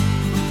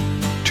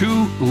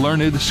Two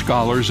learned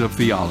scholars of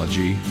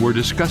theology were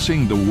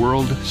discussing the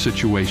world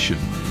situation.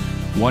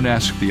 One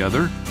asked the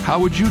other, "How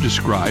would you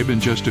describe in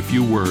just a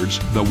few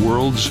words the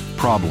world's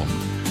problem?"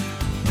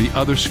 The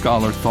other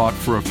scholar thought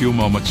for a few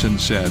moments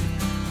and said,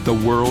 "The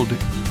world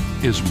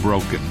is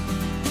broken."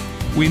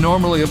 We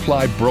normally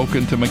apply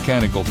broken to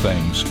mechanical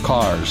things,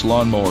 cars,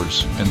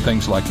 lawnmowers, and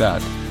things like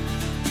that.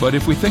 But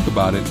if we think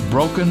about it,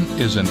 broken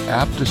is an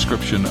apt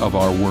description of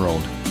our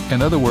world.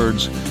 In other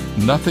words,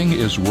 nothing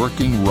is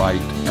working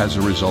right as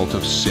a result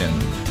of sin.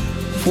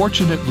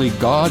 Fortunately,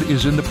 God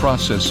is in the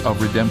process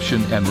of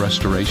redemption and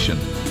restoration.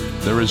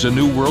 There is a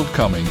new world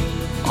coming.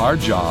 Our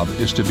job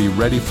is to be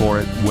ready for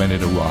it when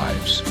it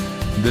arrives.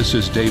 This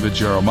is David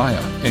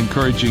Jeremiah,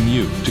 encouraging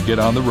you to get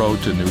on the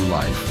road to new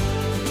life.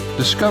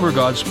 Discover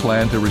God's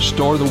plan to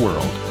restore the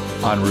world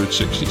on Route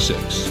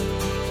 66.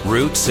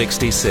 Route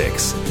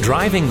 66,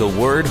 driving the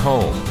word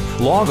home.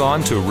 Log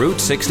on to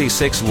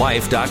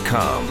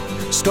Route66Life.com.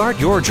 Start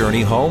your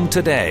journey home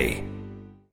today.